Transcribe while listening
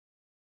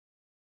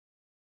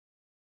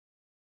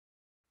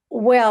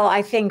Well,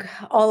 I think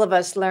all of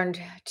us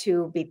learned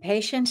to be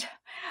patient.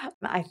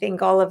 I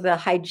think all of the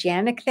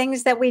hygienic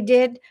things that we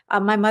did,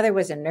 my mother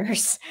was a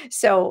nurse,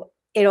 so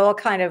it all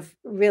kind of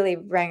really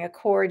rang a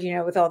chord,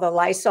 with all the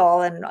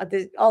Lysol and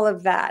all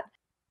of that.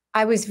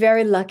 I was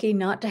very lucky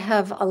not to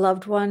have a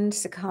loved one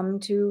succumb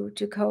to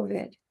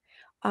COVID.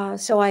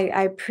 So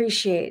I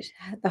appreciate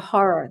the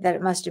horror that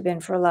it must have been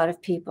for a lot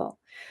of people.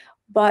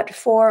 But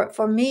for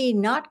me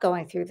not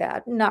going through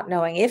that, not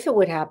knowing if it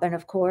would happen,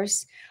 of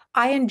course,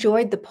 I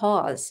enjoyed the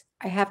pause,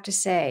 I have to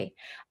say.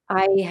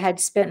 I had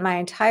spent my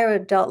entire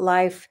adult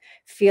life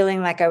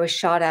feeling like I was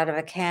shot out of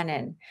a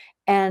cannon,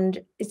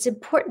 and it's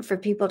important for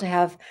people to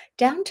have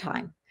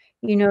downtime,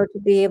 to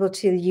be able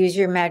to use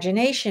your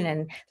imagination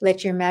and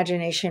let your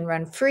imagination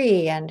run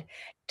free and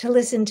to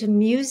listen to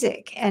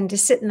music and to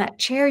sit in that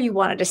chair you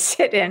wanted to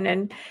sit in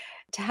and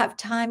to have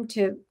time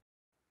to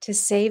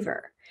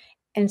savor.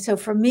 And so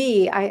for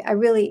me, I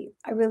really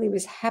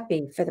was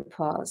happy for the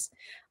pause.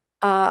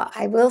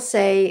 I will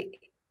say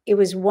it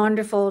was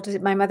wonderful to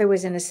my mother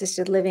was in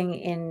assisted living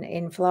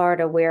in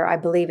Florida, where I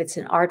believe it's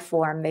an art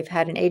form. They've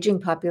had an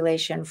aging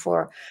population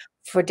for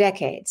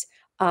decades.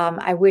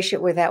 I wish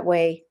it were that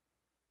way.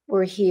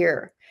 We're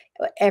here,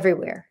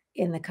 everywhere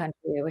in the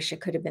country. I wish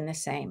it could have been the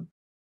same.